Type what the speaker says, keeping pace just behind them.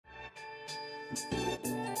Hey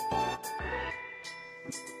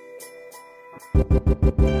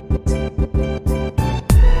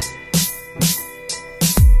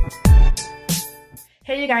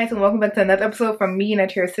you guys, and welcome back to another episode from me,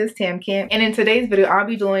 and your sis Tam Kim. And in today's video, I'll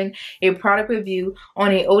be doing a product review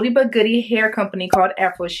on a oldie but goodie hair company called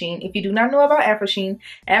Afro Sheen. If you do not know about Afro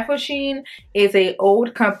Sheen is a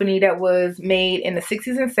old company that was made in the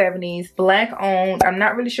 60s and 70s, black owned. I'm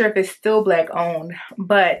not really sure if it's still black owned,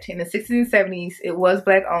 but in the 60s and 70s, it was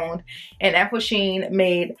black owned. And Afro Sheen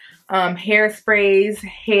made hairsprays,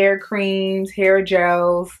 hair creams, hair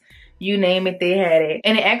gels, you name it, they had it.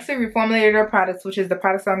 And it actually reformulated their products, which is the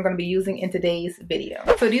products that I'm going to be using in today's video.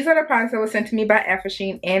 So these are the products that were sent to me by Afro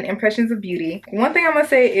Sheen and Impressions of Beauty. One thing I'm going to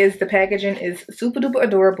say is the packaging is super duper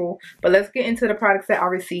adorable, but let's get into the products that I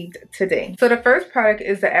received today. So the first product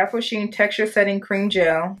is the Afro Sheen Texture Setting Cream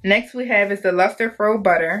Gel. Next we have is the Luster Fro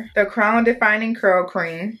Butter, the Crown Defining Curl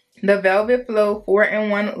Cream, the Velvet Flow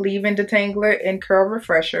 4-in-1 Leave-In Detangler and Curl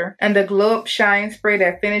Refresher, and the Glow Up Shine Spray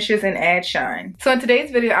that finishes and adds shine. So in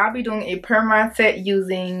today's video, I'll be doing a perm rod set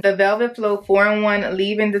using the Velvet Flow 4-in-1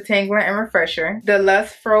 Leave-In Detangler and Refresher, the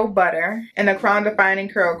Luster Fro Butter, and the Crown Defining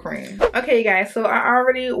Curl Cream. Okay guys, so I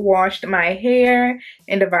already washed my hair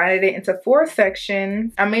and divided it into 4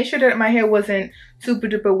 sections. I made sure that my hair wasn't super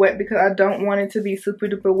duper wet because I don't want it to be super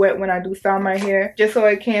duper wet when I do style my hair, just so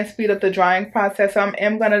it can speed up the drying process. So I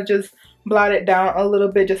am gonna just blot it down a little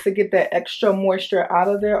bit just to get that extra moisture out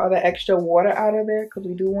of there, or the extra water out of there, because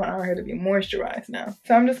we do want our hair to be moisturized now.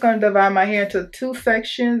 So I'm just going to divide my hair into 2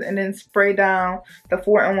 sections and then spray down the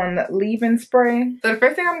 4-in-1 leave-in spray. So the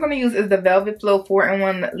first thing I'm going to use is the Velvet Flow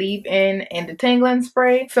 4-in-1 leave-in and detangling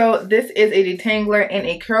spray. So this is a detangler and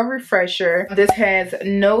a curl refresher. This has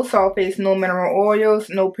no sulfates, no mineral oils,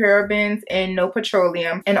 no parabens, and no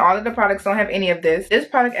petroleum. And all of the products don't have any of this. This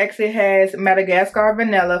product actually has Madagascar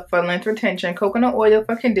vanilla for length retention, coconut oil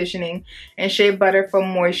for conditioning, and shea butter for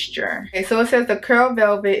moisture. Okay, so it says the Curl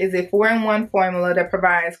Velvet is a 4-in-1 formula that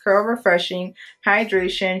provides curl refreshing,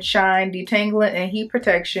 hydration, shine, detangling, and heat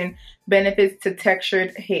protection benefits to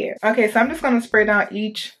textured hair. Okay, so I'm just going to spray down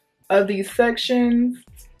each of these sections.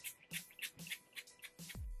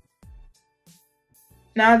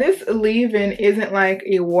 Now this leave-in isn't like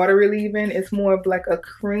a watery leave-in, it's more of like a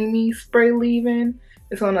creamy spray leave-in.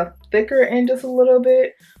 It's on a thicker end just a little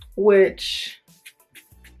bit, which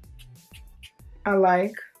I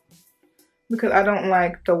like because I don't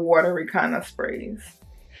like the watery kind of sprays.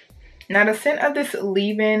 Now the scent of this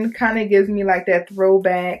leave-in kind of gives me like that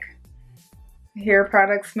throwback hair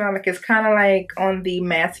product smell. Like it's kind of like on the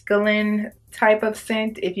masculine type of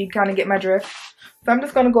scent, if you kind of get my drift. So I'm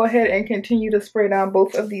just going to go ahead and continue to spray down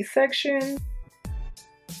both of these sections.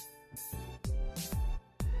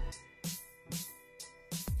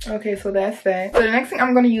 Okay, so that's that. So the next thing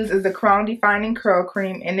I'm going to use is the Crown Defining Curl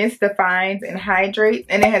Cream, and this defines and hydrates,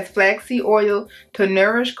 and it has flaxseed oil to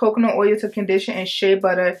nourish, coconut oil to condition, and shea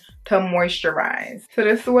butter to moisturize. So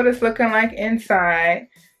this is what it's looking like inside.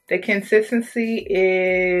 The consistency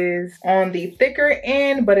is on the thicker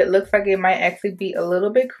end, but it looks like it might actually be a little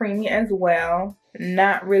bit creamy as well.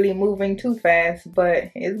 Not really moving too fast, but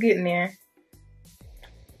it's getting there.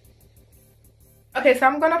 Okay, so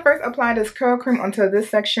I'm going to first apply this curl cream onto this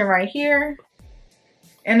section right here.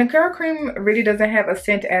 And the curl cream really doesn't have a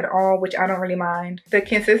scent at all, which I don't really mind. The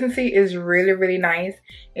consistency is really, really nice.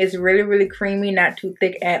 It's really, really creamy, not too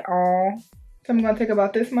thick at all. So I'm going to take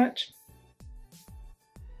about this much.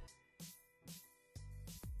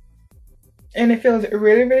 And it feels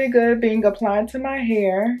really, really good being applied to my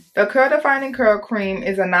hair. The Curl Defining Curl Cream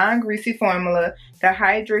is a non-greasy formula that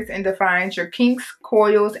hydrates and defines your kinks,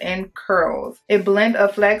 coils, and curls. A blend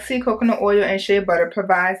of flaxseed, coconut oil, and shea butter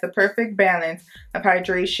provides the perfect balance of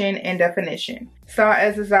hydration and definition. Style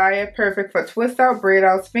as desired, perfect for twist out, braid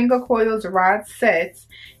outs, finger coils, rod sets,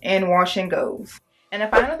 and wash and goes. And the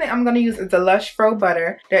final thing I'm going to use is the Luster Fro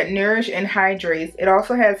Butter that nourishes and hydrates. It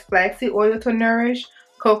also has flaxseed oil to nourish,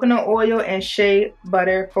 coconut oil, and shea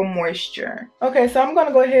butter for moisture. Okay, so I'm going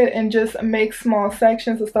to go ahead and just make small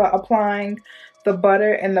sections to start applying the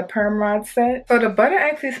butter and the perm rod set. So the butter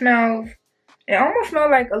actually smells, it almost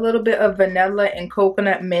smells like a little bit of vanilla and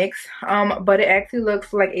coconut mix, but it actually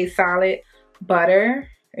looks like a solid butter.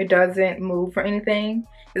 It doesn't move or anything.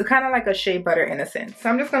 It's kind of like a shea butter in a sense.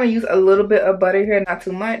 So I'm just going to use a little bit of butter here, not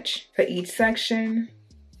too much, for each section.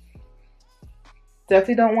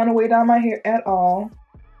 Definitely don't want to weigh down my hair at all.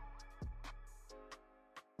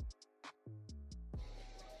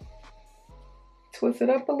 Twist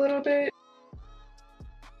it up a little bit.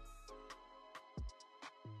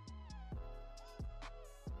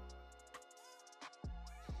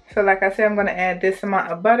 So like I said, I'm going to add this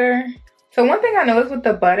amount of butter. So one thing I noticed with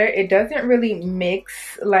the butter, it doesn't really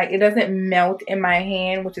mix, like it doesn't melt in my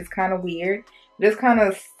hand, which is kind of weird. It just kind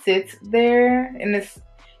of sits there, and it's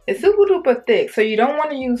super duper thick. So you don't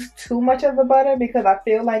want to use too much of the butter because I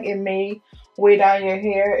feel like it may weigh down your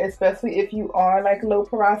hair, especially if you are like low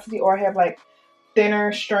porosity or have like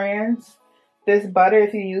thinner strands. This butter,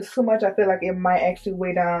 if you use too much, I feel like it might actually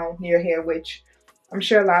weigh down your hair, which I'm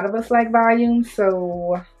sure a lot of us like volume.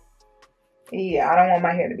 So yeah, I don't want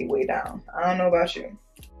my hair to be way down. I don't know about you.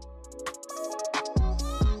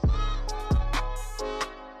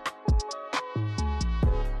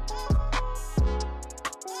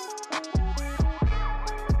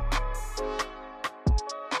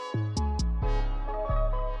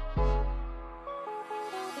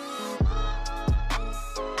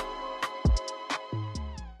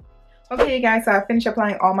 Okay guys, so I finished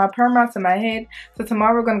applying all my perm rods to my head. So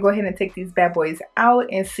tomorrow we're going to go ahead and take these bad boys out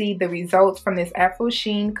and see the results from this Afro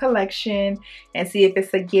Sheen collection and see if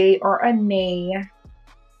it's a yay or a nay.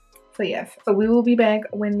 So yes, so we will be back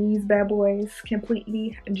when these bad boys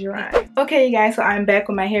completely dry. Okay you guys, so I'm back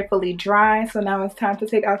with my hair fully dry. So now it's time to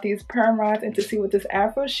take out these perm rods and to see what this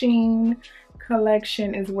Afro Sheen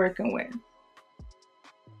collection is working with.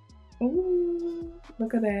 Ooh,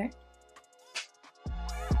 look at that.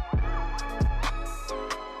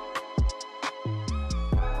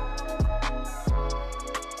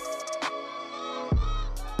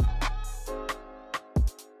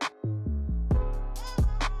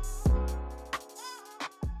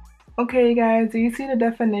 Okay guys, do you see the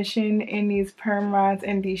definition in these perm rods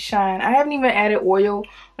and these shine? I haven't even added oil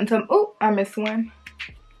until, oh, I missed one.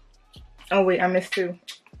 Oh wait, I missed two.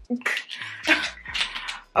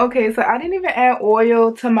 Okay, so I didn't even add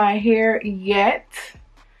oil to my hair yet.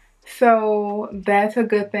 So that's a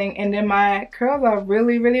good thing. And then my curls are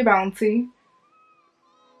really, really bouncy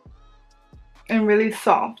and really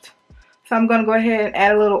soft. So I'm going to go ahead and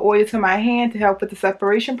add a little oil to my hand to help with the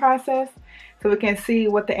separation process, so we can see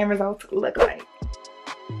what the end results look like.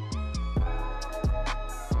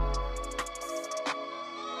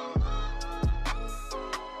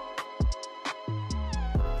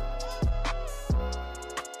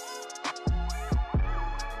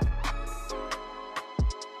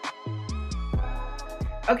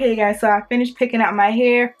 Okay guys, so I finished picking out my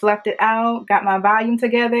hair, fluffed it out, got my volume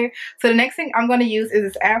together. So the next thing I'm going to use is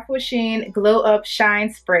this Afro Sheen Glow Up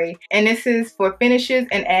Shine Spray. And this is for finishes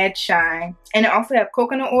and add shine. And it also have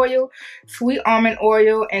coconut oil, sweet almond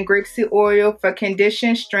oil, and grapeseed oil for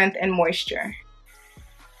condition, strength, and moisture.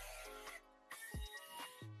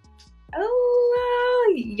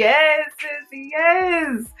 Oh, yes,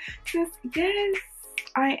 yes, yes.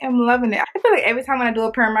 I am loving it. I feel like every time when I do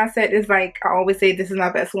a perm rod set, it's like I always say this is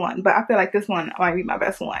my best one, but I feel like this one might be my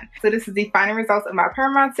best one. So this is the final results of my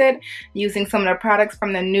perm rod set using some of the products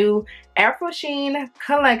from the new Afro Sheen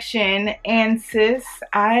collection, and sis,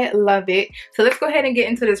 I love it. So let's go ahead and get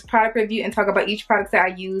into this product review and talk about each product that I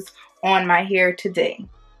use on my hair today.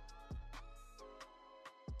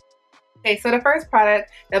 Okay, so the first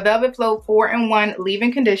product, the Velvet Flow 4-in-1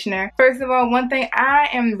 leave-in conditioner. First of all, one thing, I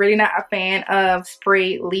am really not a fan of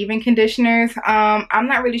spray leave-in conditioners. I'm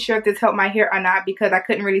not really sure if this helped my hair or not because I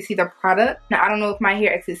couldn't really see the product. Now, I don't know if my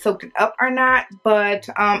hair actually soaked it up or not, but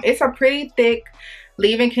it's a pretty thick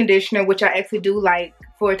leave-in conditioner, which I actually do like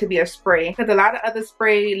for it to be a spray, because a lot of other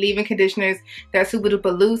spray leave-in conditioners, they're super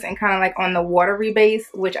duper loose and kind of like on the watery base,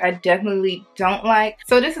 which I definitely don't like.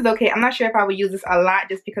 So this is okay. I'm not sure if I would use this a lot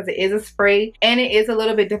just because it is a spray, and it is a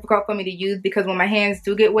little bit difficult for me to use because when my hands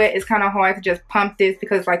do get wet, it's kind of hard to just pump this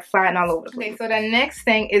because it's like sliding all over the place. Okay, so the next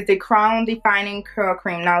thing is the Crown Defining Curl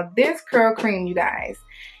Cream. Now this curl cream, you guys,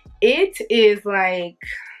 it is like,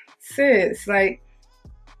 sis, like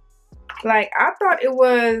I thought it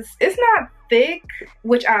was, it's not thick,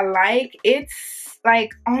 which I like. It's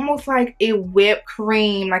like almost like a whipped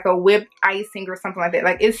cream, like a whipped icing or something like that.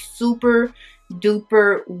 Like it's super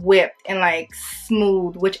duper whipped and like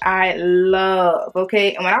smooth, which I love.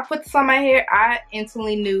 Okay, and when I put this on my hair, I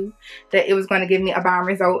instantly knew that it was going to give me a bomb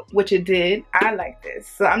result, which it did. I like this,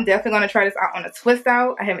 so I'm definitely going to try this out on a twist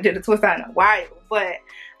out. I haven't did a twist out in a while, but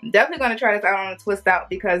I'm definitely going to try this out on a twist out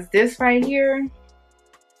because this right here,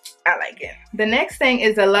 I like it. The next thing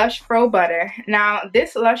is the Lush Fro Butter. Now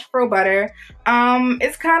this Lush Fro Butter,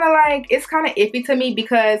 it's kind of iffy to me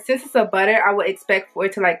because since it's a butter, I would expect for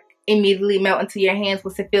it to like immediately melt into your hands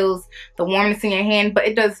once it feels the warmness in your hand, but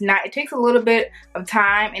it does not. It takes a little bit of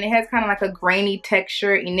time, and it has kind of like a grainy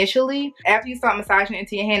texture initially. After you start massaging it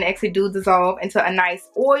into your hand, it actually do dissolve into a nice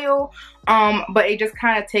oil, but it just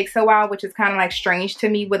kind of takes a while, which is kind of like strange to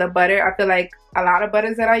me with a butter. I feel like a lot of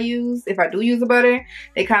butters that I use, if I do use a butter,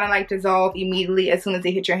 they kind of like dissolve immediately as soon as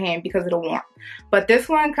they hit your hand because of the warmth. But this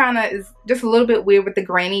one kind of is just a little bit weird with the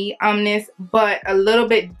grainy-ness, but a little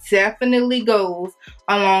bit definitely goes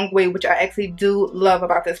a long way, which I actually do love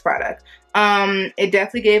about this product. It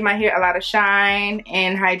definitely gave my hair a lot of shine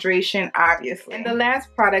and hydration, obviously. And the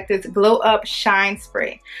last product is Glow Up Shine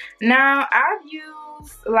Spray. Now, I've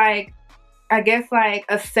used like, I guess like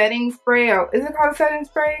a setting spray, or is it called a setting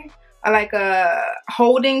spray? Like a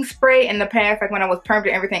holding spray in the past, like when I was permed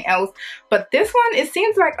and everything else. But this one, it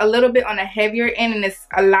seems like a little bit on the heavier end, and it's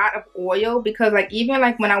a lot of oil, because like even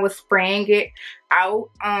like when I was spraying it out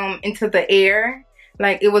into the air,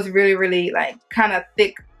 like it was really like kind of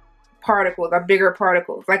thick particles, or bigger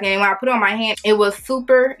particles. Like, and when I put it on my hand, it was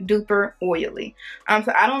super duper oily.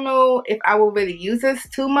 So I don't know if I will really use this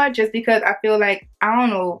too much, just because I feel like, I don't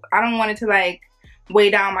know, I don't want it to like weigh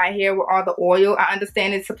down my hair with all the oil. I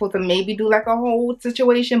understand it's supposed to maybe do like a hold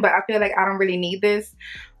situation, but I feel like I don't really need this.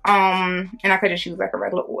 And I could just use like a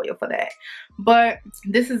regular oil for that. But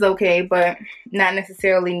this is okay, but not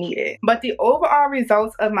necessarily needed. But the overall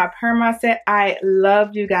results of my perm set, I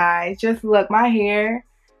love, you guys. Just look, my hair,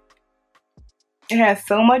 it has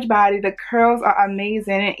so much body. The curls are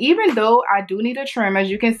amazing. And even though I do need a trim, as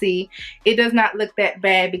you can see, it does not look that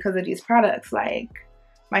bad because of these products. Like,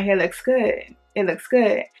 my hair looks good. It looks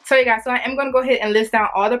good. So you guys, so I am going to go ahead and list down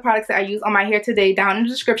all the products that I use on my hair today down in the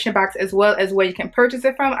description box, as well as where you can purchase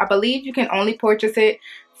it from. I believe you can only purchase it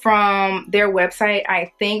from their website,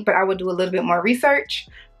 I think, but I will do a little bit more research.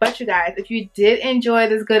 But you guys, if you did enjoy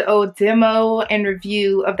this good old demo and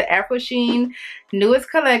review of the Afro Sheen newest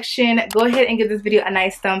collection, go ahead and give this video a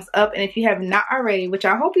nice thumbs up. And if you have not already, which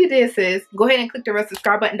I hope you did, sis, go ahead and click the red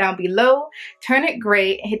subscribe button down below, turn it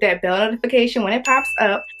gray, and hit that bell notification when it pops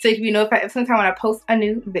up so you can be notified every time when I post a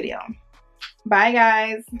new video. Bye,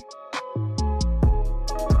 guys.